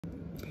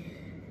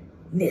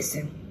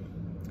missing.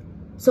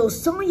 So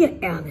Sonya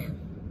Allan,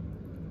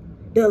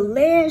 the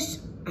alleged,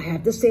 I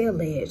have to say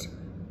alleged,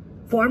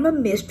 former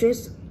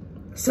mistress,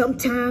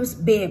 sometimes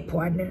bed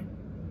partner,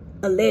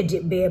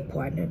 alleged bed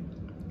partner.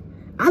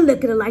 I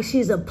look at her like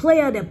she's a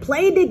player that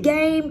played the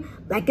game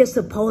like it's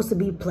supposed to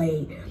be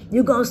played.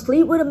 You're going to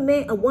sleep with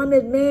a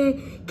woman's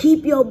man,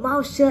 keep your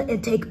mouth shut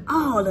and take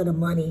all of the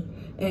money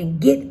and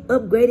get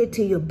upgraded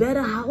to your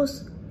better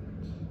house,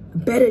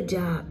 better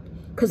job.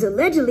 Because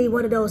allegedly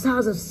one of those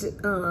houses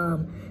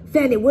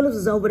Fannie Willis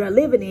was over there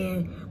living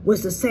in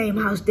was the same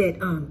house that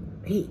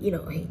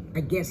I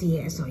guess he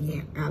had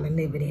Sonya Allan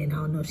living in. I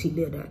don't know if she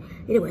lived there.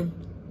 Anyway,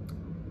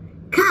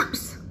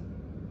 cops.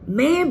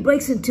 Man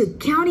breaks into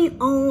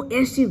county-owned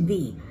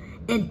SUV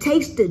and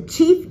takes the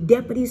chief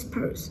deputy's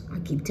purse. I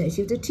keep telling you,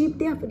 she was the chief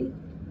deputy.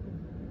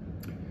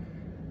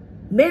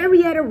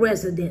 Marietta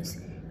residents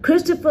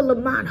Christopher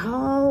Lamont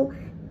Hall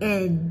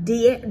and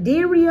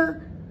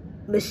Deria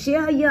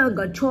Michelle Young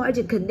are charged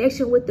in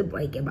connection with the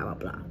break-in, blah, blah,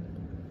 blah.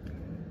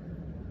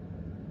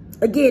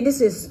 Again,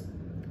 this is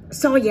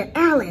Sonya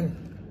Allan.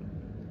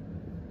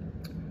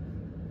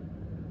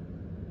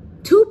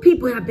 2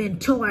 people have been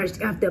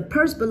charged after a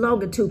purse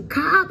belonging to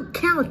Cobb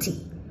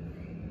County.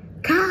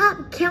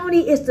 Cobb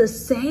County is the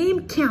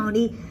same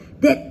county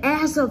that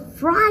as of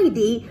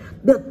Friday,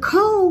 the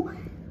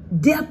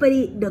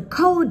co-deputy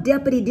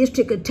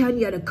district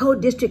attorney, or the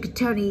co-district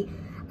attorney,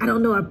 I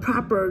don't know a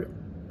proper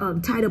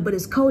title, but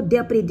it's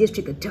co-deputy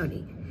district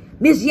attorney.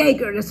 Ms.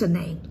 Yeager, that's her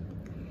name.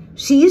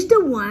 She's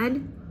the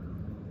one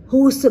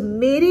who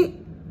submitted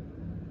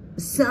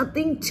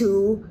something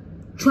to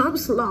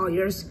Trump's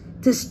lawyers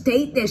to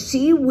state that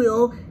she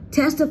will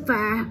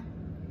testify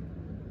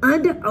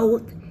under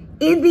oath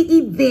in the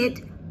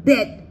event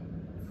that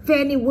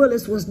Fannie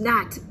Willis was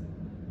not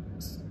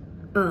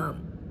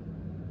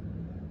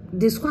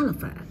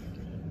disqualified.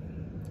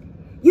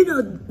 You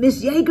know,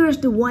 Ms. Yeager is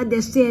the one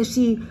that says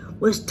she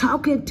was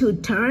talking to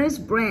Terrence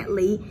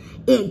Bradley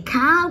in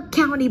Cobb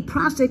County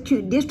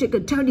Prosecuting District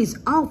Attorney's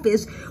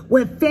office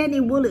when Fannie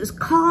Willis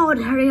called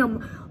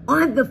him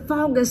on the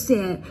phone and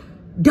said,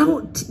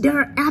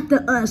 they're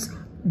after us,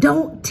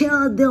 don't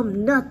tell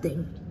them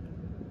nothing.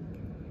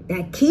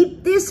 Now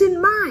keep this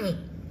in mind.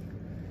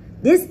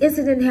 This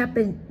incident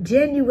happened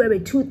January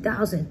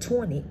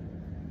 2020.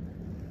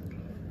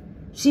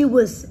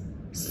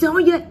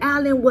 Sonya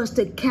Allan was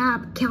the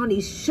Cobb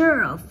County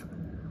Sheriff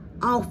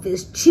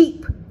Office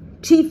Chief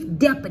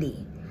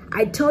Deputy.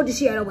 I told you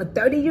she had over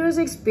 30 years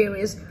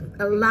experience.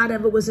 A lot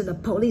of it was in the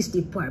police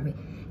department.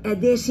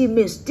 And then she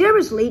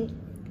mysteriously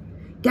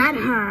got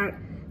hired.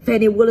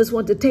 Fannie Willis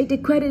wanted to take the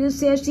credit and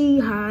said she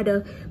hired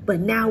her. But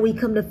now we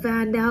come to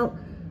find out,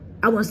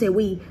 I want to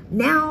say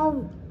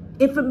now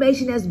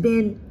information has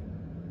been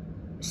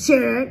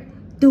shared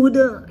through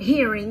the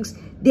hearings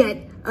that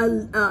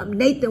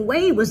Nathan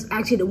Wade was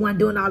actually the one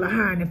doing all the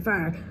hiring and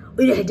firing.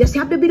 It just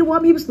happened to be the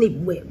woman he was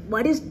sleeping with.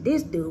 What is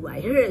this dude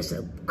right here? It's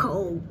a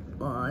cold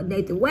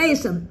Nathan Wade,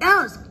 something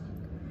else.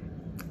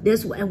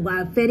 That's why, and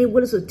while Fannie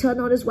Willis was telling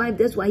on his wife,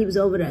 that's why he was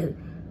over there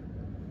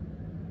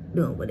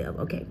doing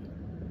whatever. Okay.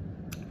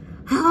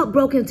 Hall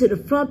broke into the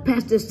front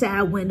passenger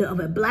side window of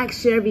a black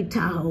Chevy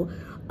Tahoe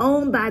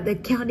owned by the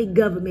county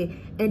government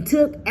and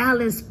took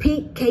Allan's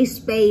pink Kate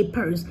Spade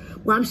purse.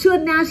 Well, I'm sure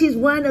now she's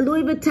wearing a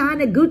Louis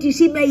Vuitton and Gucci.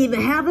 She may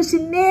even have a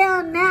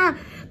Chanel now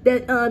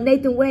that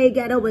Nathan Wade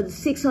got over close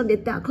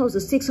to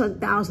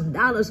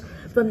 $600,000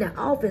 from the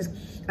office.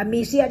 I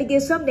mean, she had to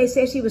get something. They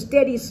said she was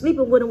steady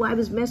sleeping with him while he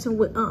was messing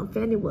with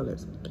Fannie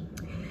Willis.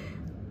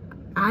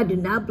 I do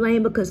not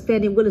blame her because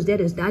Fannie Willis,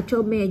 that is not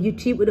your man. You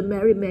cheat with a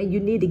married man, you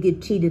need to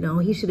get cheated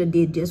on. He should have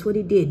did just what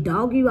he did.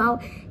 Dog you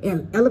out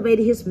and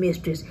elevated his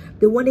mistress.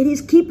 The one that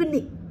he's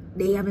keeping,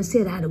 they haven't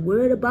said I had a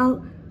word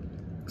about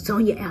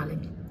Sonya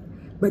Allan.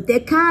 But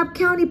that Cobb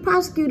County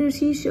prosecutor,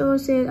 she sure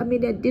said,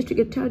 that district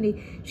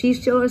attorney, she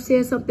sure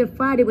said something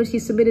Friday when she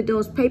submitted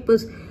those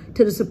papers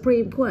to the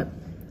Supreme Court.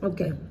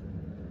 Okay.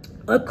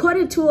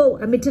 According to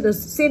to the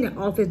Senate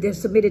office that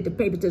submitted the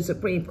papers to the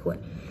Supreme Court.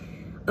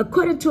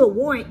 According to a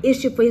warrant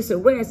issued for his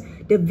arrest,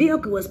 the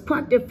vehicle was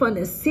parked in front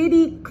of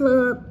City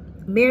Club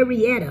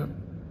Marietta.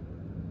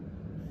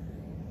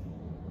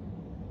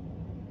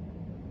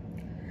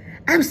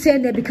 I'm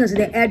saying that because of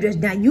the address.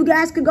 Now, you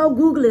guys can go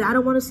Google it. I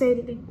don't want to say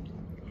anything.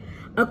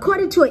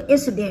 According to an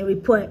incident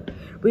report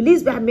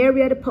released by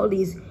Marietta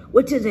Police,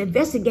 which is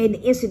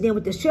investigating the incident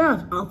with the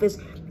sheriff's office,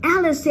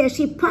 Allan said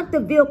she parked the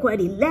vehicle at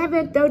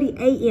 11:30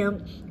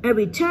 a.m. and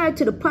returned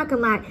to the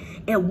parking lot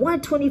at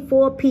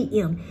 1:24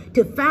 p.m.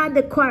 to find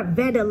the car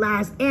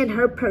vandalized and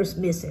her purse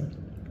missing.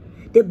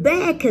 The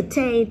bag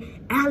contained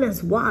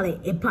Allan's wallet.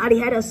 It probably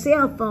had her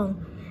cell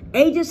phone,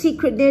 agency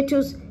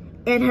credentials,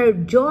 and her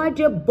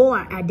Georgia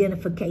bar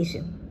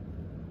identification.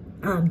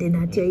 Didn't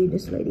I tell you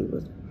this lady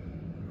was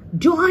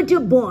Georgia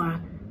bar?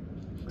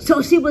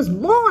 So she was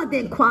more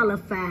than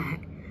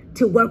qualified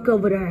to work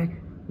over there,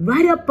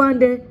 right up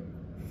under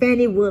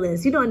Fannie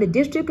Willis, in the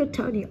district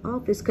attorney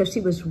office, because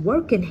she was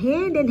working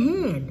hand in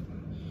hand.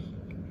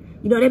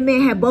 That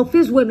man had both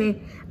his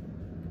women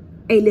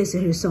Hey,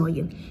 listen here,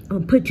 Sonya. I'm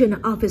going to put you in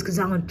the office because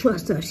I don't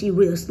trust her. She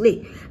real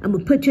slick. I'm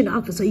going to put you in the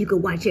office so you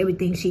can watch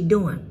everything she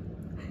doing.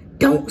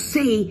 Don't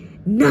say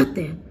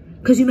nothing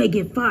because you may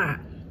get fired.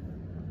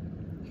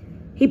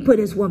 He put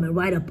his woman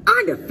right up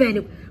under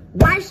Fanny.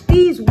 Watch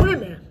these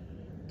women.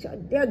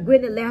 They'll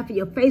grin and laugh in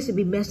your face and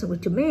be messing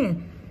with your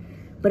man.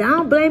 But I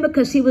don't blame her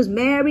because she was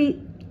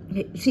married.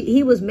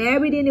 He was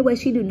married anyway.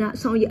 She do not,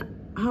 Sonya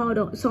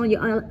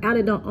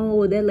Allan don't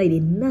owe that lady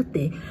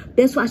nothing.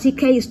 That's why she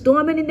came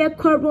storming in that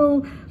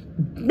courtroom,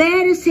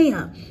 mad as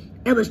hell,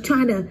 and was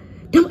trying to,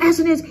 don't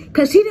answer this,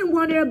 because she didn't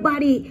want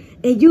everybody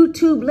in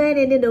YouTube land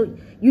and in the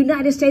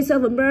United States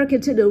of America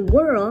to the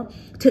world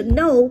to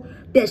know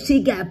that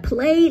she got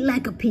played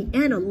like a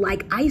piano,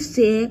 like I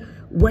said,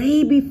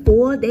 way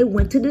before they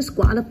went to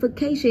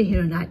disqualification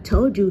hearing. I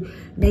told you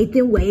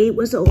Nathan Wade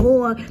was a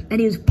whore and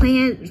he was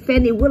playing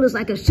Fannie Willis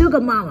like a sugar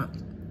mama.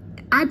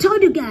 I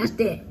told you guys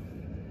that.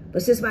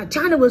 But since my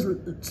channel was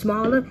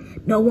smaller,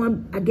 no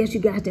one, I guess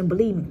you guys didn't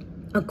believe me.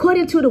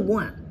 According to the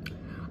one,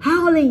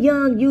 Hall and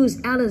Young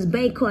used Allan's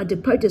bank card to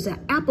purchase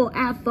an Apple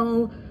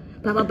iPhone,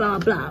 blah, blah, blah,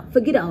 blah.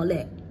 Forget all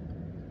that.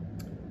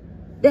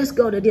 Let's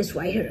go to this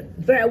right here.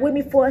 Bear with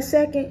me for a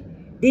second.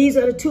 These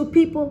are the two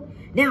people.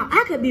 Now,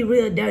 I could be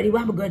real dirty.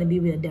 Well, I'm going to be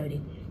real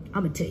dirty.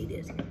 I'm going to tell you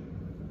this.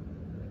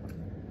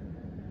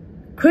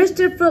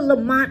 Christopher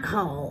Lamont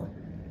Hall,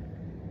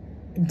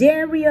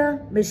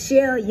 Daria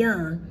Michelle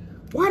Young.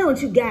 Why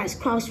don't you guys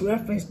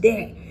cross-reference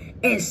that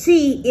and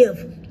see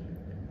if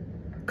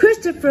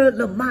Christopher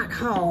Lamont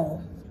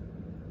Hall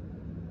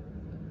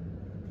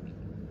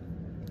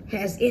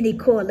has any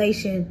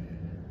correlation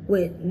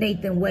with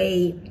Nathan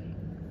Wade,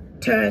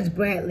 Terrence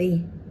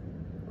Bradley,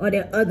 or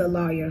their other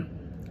lawyer,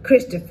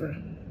 Christopher,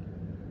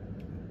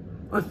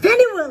 or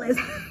Fannie Willis.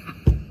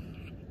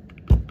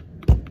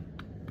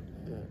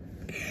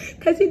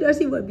 Because you know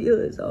she was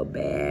abused so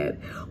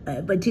bad.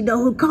 But you know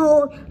who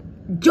cold?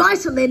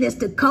 Jocelyn is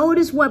the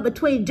coldest one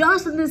between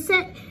Jocelyn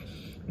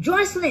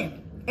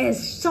and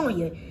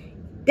Sonya.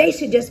 They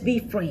should just be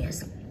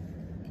friends.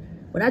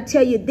 When I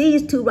tell you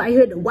these two right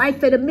here, the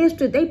wife and the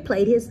mistress, they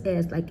played his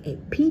ass like a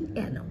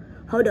piano.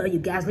 Hold on, you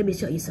guys. Let me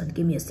show you something.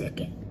 Give me a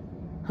second.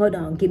 Hold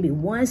on. Give me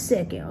 1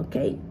 second,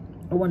 okay?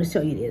 I want to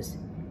show you this.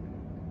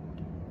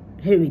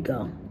 Here we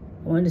go.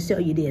 I want to show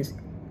you this.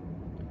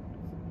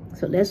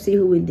 So let's see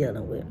who we're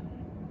dealing with.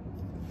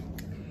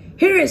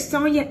 Here is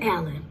Sonya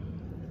Allan.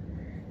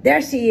 There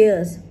she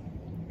is.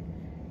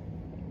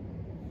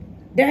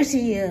 There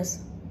she is.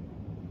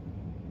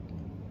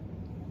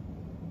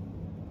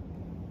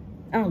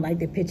 I don't like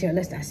the picture.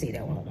 Let's not see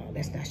that one. Hold on.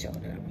 Let's not show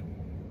that one.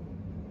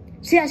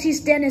 See how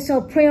she's standing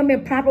so prim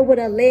and proper with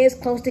her legs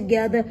close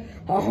together,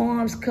 her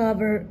arms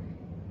covered.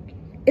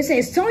 It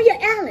says Sonya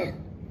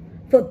Allan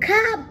for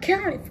Cobb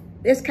County.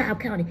 That's Cobb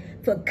County.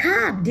 For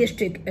Cobb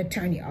District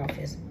Attorney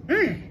Office.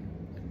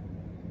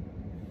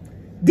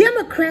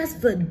 Democrats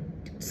for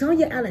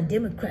Sonya Allan,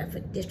 Democrat for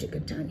District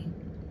Attorney.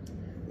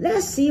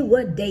 Let's see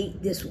what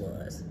date this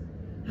was.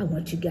 I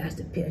want you guys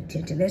to pay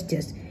attention. Let's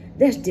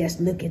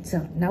just look at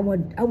something. I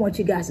want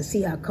you guys to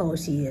see how cold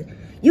she is.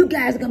 You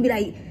guys are gonna be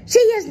like, she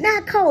is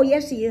not cold.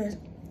 Yes, she is.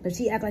 But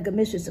she act like a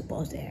mistress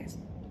supposed to act.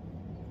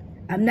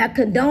 I'm not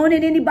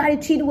condoning anybody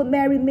cheating with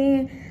married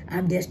men.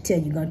 I'm just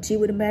telling you, gonna cheat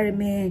with a married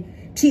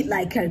man. Cheat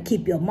like her.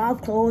 Keep your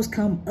mouth closed.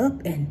 Come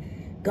up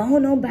and go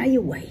on by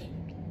your way,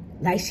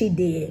 like she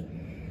did.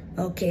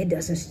 Okay, it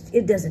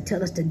doesn't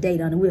tell us the date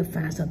on it. We'll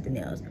find something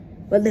else.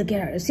 But look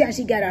at her. See how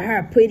she got her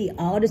hair pretty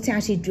all the time.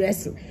 She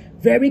dressed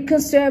very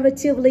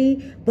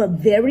conservatively, but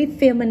very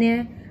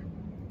feminine.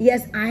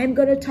 Yes, I am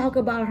going to talk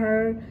about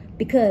her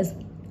because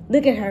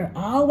look at her,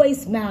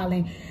 always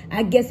smiling.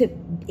 I guess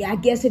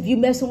if you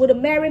messing with a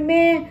married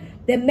man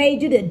that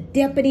made you the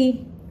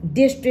deputy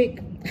district.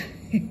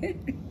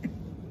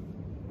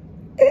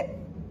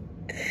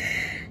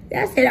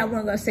 That's it. I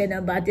wasn't going to say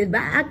nothing about this,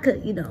 but I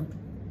could, you know.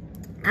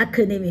 I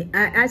couldn't even,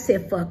 I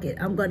said, fuck it.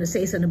 I'm going to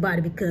say something about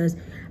it because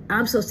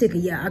I'm so sick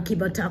of y'all. I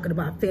keep on talking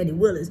about Fannie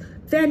Willis.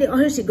 Fannie, oh,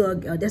 here she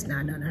go. Oh, that's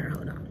not none of her.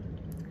 Hold on.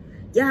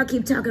 Y'all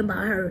keep talking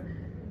about her.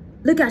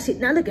 Look how she,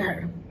 now look at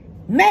her.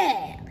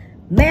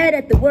 Mad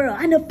at the world.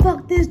 I know,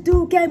 fuck, this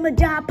dude gave him a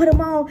job, put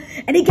him on,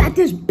 and he got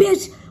this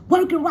bitch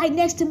working right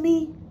next to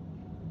me.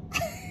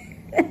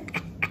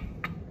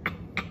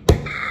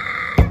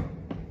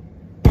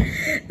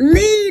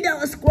 Leave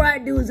those square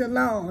dudes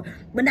alone.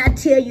 When I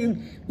tell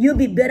you, you'll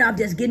be better off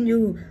just getting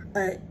you,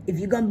 if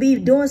you're going to be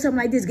doing something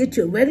like this, get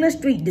you a regular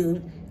street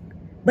dude.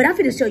 But I'm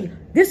finna show you.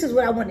 This is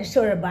what I want to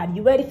show everybody.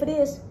 You ready for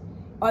this?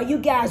 Are you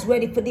guys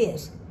ready for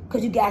this?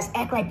 Because you guys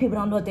act like people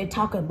don't know what they're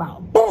talking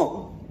about.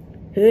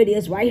 Boom! Here it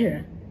is right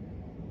here.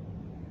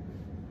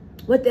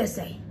 What that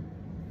say?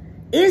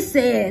 It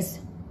says,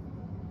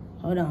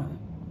 hold on.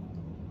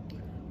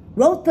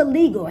 Wrote the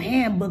legal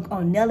handbook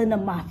on nailing the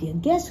mafia.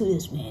 Guess who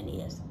this man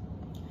is?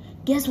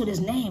 Guess what his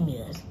name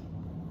is?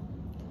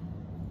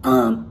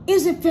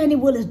 Isn't Fannie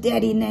Willis'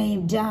 daddy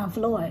named John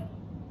Floyd?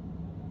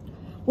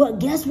 Well,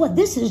 guess what?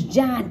 This is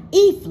John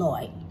E.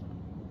 Floyd.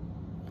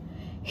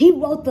 He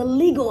wrote the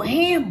legal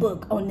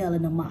handbook on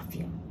nailing the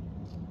mafia.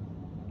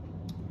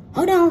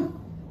 Hold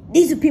on.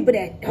 These are people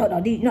that, hold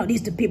on, these are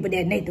the people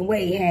that Nathan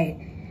Wade had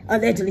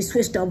allegedly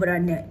switched over their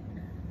net.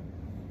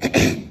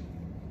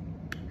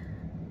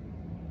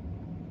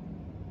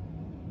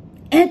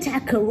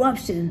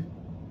 Anti-corruption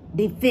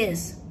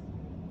defense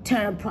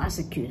turned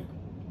prosecutor.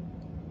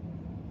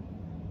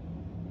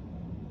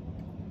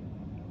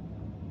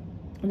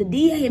 The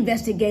DA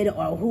investigator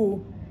or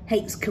who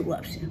hates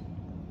corruption.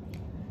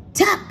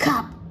 Top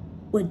cop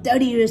with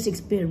 30 years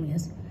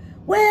experience.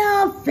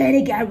 Well,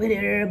 Fanny got rid of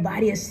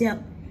everybody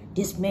except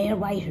this man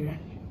right here.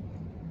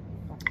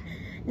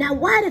 Now,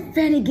 why did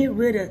Fanny get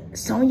rid of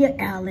Sonya,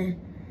 Allan,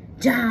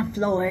 John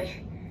Floyd,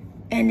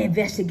 and the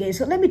investigator?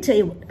 So let me tell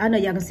you, I know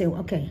y'all can say,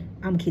 well, okay,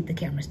 I'm gonna keep the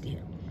camera still.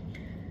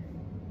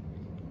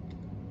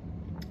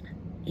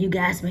 You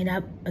guys may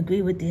not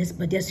agree with this,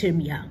 but just hear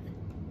me out.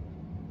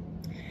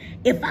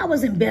 If I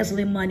was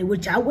embezzling money,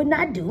 which I would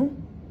not do,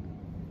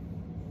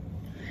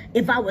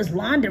 if I was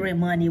laundering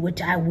money,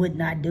 which I would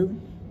not do,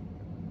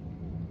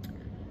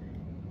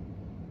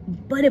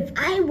 but if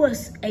I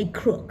was a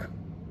crook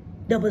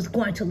that was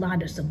going to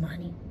launder some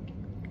money,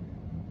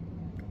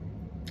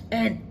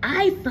 and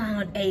I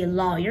found a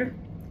lawyer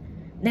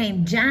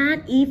named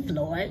John E.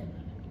 Floyd,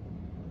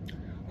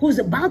 who's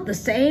about the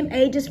same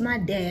age as my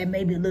dad,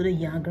 maybe a little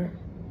younger.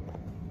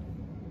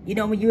 You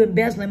know, when you're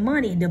embezzling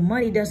money, the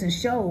money doesn't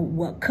show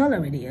what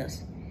color it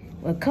is,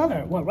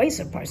 what race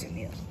a person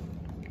is.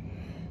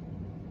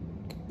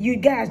 You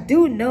guys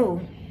do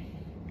know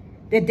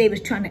that they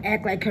was trying to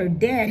act like her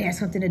dad had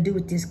something to do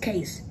with this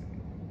case.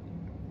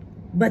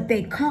 But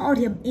they called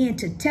him in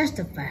to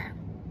testify.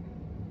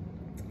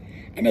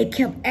 And they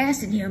kept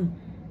asking him,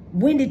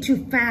 when did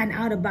you find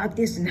out about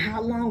this and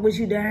how long was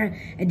you there?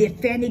 And did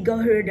Fanny go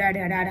here,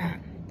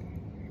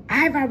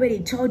 I've already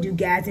told you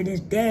guys that his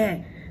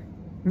dad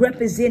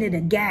represented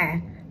a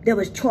guy that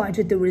was charged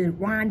with the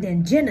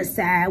Rwandan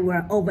genocide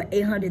where over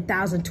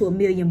 800,000 to 1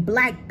 million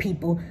black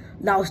people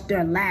lost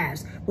their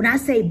lives. When I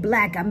say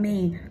black, I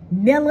mean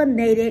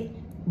melanated,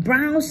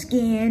 brown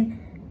skin,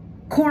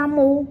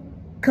 caramel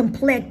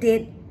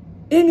complected,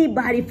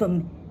 anybody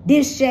from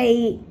this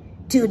shade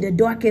to the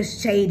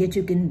darkest shade that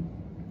you can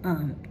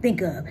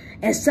think of.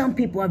 And some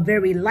people are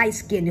very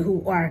light-skinned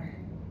who are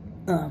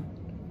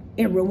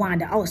in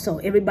Rwanda also.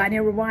 Everybody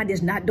in Rwanda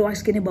is not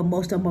dark-skinned, but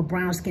most of them are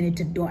brown-skinned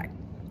to dark.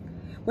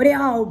 Well,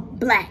 they're all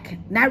black.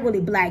 Not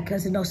really black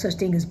because there's no such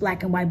thing as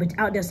black and white, but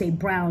I'll just say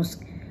brown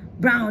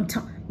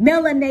tone.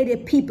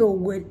 Melanated people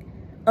with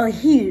a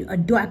hue, a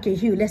darker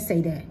hue. Let's say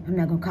that. I'm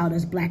not going to call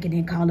us black and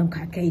then call them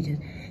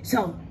Caucasian.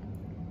 So,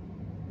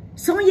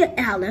 Sonya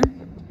Allan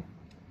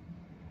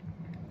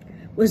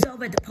was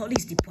over at the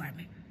police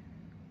department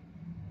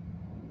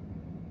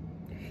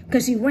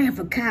because she ran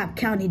for Cobb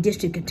County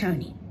District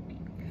Attorney.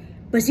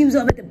 But she was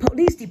over at the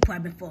police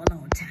department for a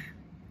long time.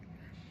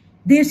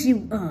 Then she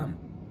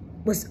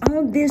was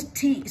on this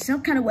team,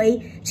 some kind of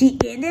way, she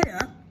ended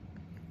up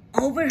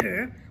over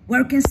here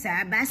working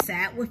side by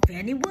side with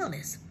Fannie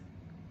Willis.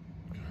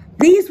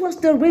 These was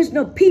the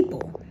original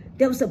people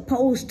that were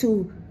supposed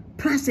to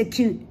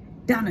prosecute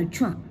Donald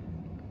Trump.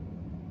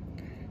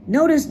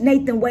 Notice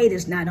Nathan Wade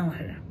is not on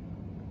her.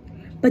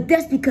 But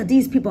that's because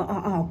these people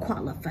are all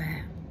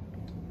qualified.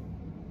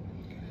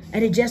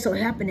 And it just so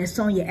happened that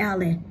Sonya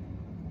Allan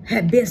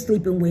had been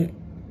sleeping with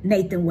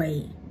Nathan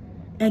Wade.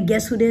 And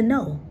guess who didn't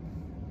know?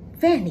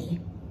 Fanny,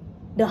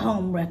 the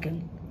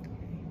homewrecker,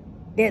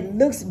 that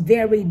looks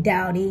very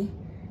dowdy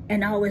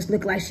and always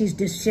look like she's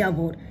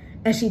disheveled,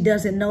 and she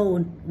doesn't know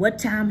what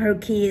time her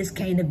kids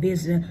came to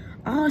visit her.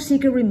 All she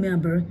can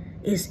remember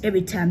is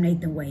every time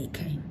Nathan Wade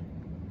came.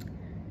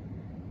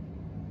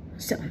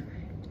 So,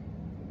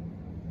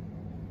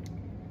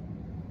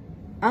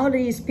 all of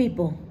these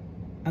people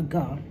are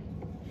gone.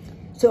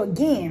 So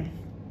again,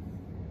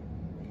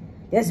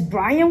 there's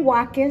Brian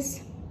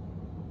Watkins,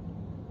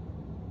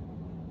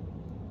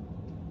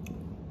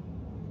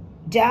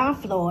 John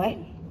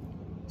Floyd,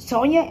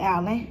 Sonya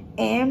Allan,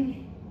 and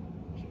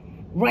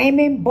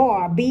Raymond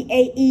Barr,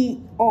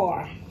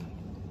 B-A-E-R.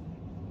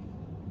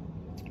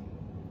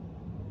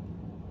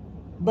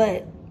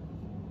 But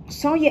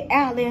Sonya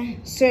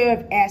Allan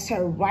served as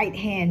her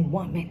right-hand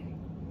woman.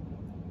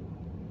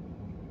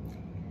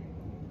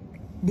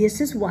 This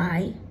is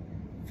why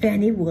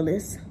Fannie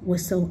Willis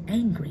was so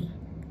angry.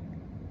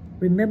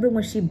 Remember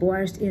when she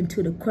barged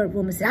into the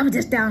courtroom and said, I was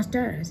just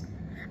downstairs.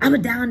 I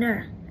was down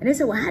there. And they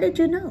said, well, how did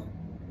you know?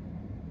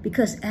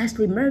 Because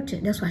Ashley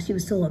Merchant, that's why she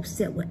was so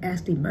upset with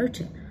Ashley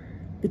Merchant.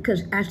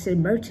 Because Ashley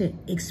Merchant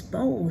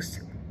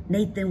exposed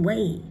Nathan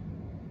Wade.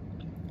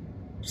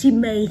 She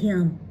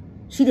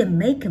didn't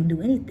make him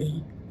do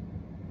anything.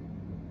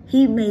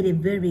 He made it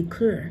very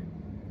clear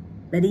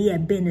that he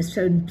had been to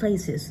certain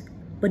places,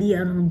 but he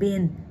had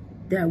been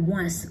there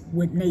once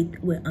with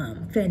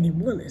Fannie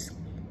Willis.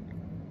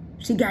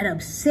 She got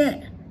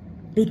upset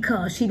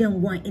because she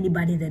didn't want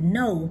anybody to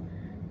know.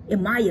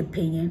 In my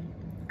opinion,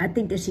 I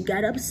think that she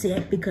got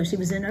upset because she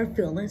was in her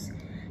feelings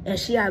and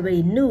she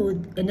already knew,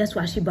 and that's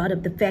why she brought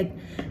up the fact,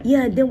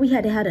 yeah, then we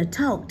had to have a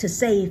talk to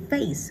save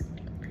face.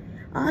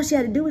 All she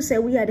had to do was say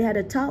we had to have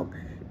a talk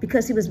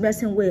because he was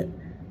messing with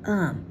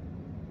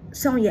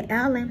Sonya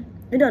Allan,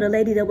 you know, the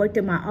lady that worked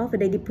in my office,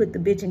 they put the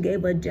bitch and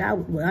gave her a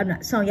job. Well, I'm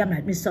not, Sonya,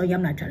 Miss Sonya,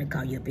 I'm not trying to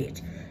call you a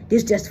bitch.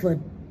 This just for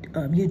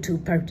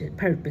YouTube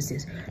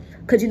purposes.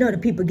 Because you know the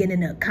people get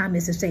in the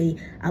comments and say,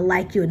 I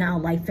like you and I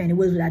don't like Fannie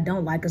Willis, but I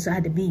don't like her, so I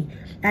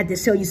had to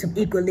show you some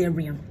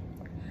equilibrium.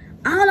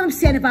 All I'm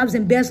saying, if I was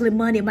embezzling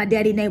money and my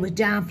daddy's name was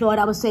John Floyd,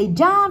 I would say,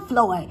 John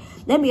Floyd,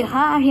 let me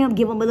hire him,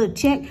 give him a little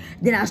check,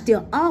 then I'll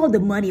steal all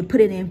the money and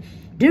put it in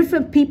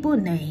different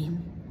people's name,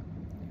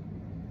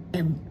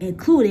 and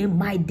including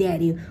my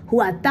daddy, who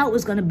I thought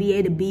was going to be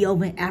able to be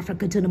over in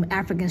Africa till them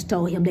Africans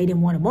told him they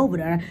didn't want him over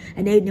there,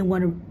 and they didn't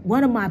want to.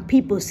 One of my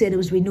people said it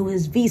was renew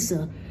his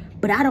visa,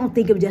 but I don't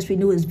think it was just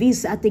renew his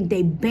visa. I think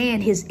they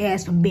banned his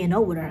ass from being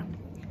over there.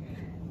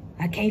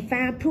 I can't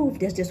find proof.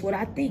 That's just what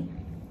I think.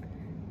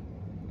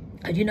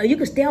 You know, you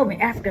could stay over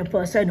in Africa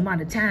for a certain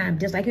amount of time,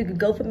 just like you could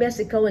go for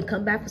Mexico and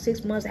come back for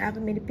 6 months, however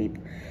many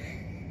people.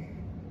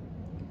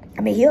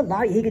 I mean, he'll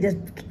lawyer. He could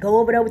just go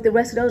over there with the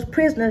rest of those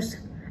prisoners.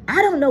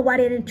 I don't know why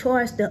they didn't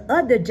charge the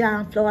other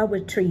John Floyd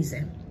with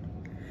treason.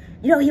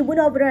 You know, he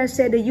went over there and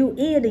said the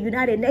UN, the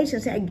United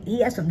Nations, said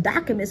he had some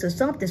documents or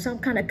something, some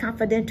kind of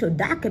confidential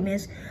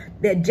documents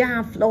that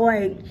John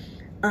Floyd,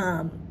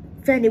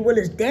 Fannie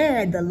Willis'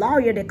 dad, the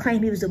lawyer that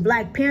claimed he was a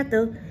Black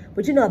Panther,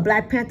 but you know a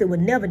Black Panther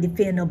would never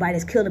defend nobody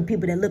that's killing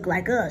people that look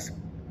like us.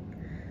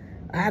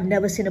 I've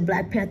never seen a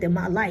Black Panther in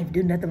my life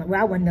do nothing.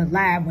 Well, I wasn't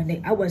alive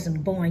when I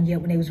wasn't born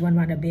yet when they was running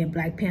around there being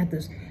Black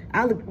Panthers.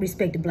 I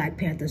respect the Black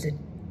Panthers.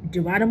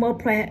 Geronimo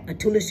Pratt,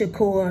 Atula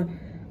Shakur,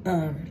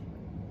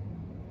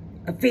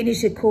 Afeni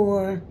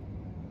Shakur.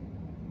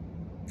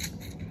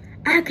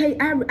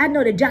 I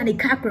know that Johnny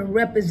Cochran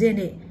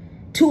represented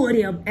 2 of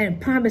them and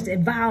promised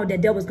and vowed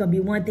that there was going to be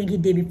one thing he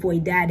did before he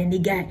died, and he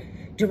got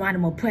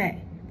Geronimo Pratt.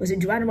 Was it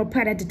Geronimo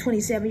Pratt after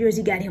 27 years?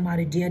 He got him out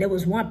of jail. There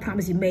was one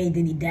promise he made,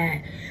 then he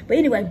died. But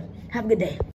anyway, have a good day.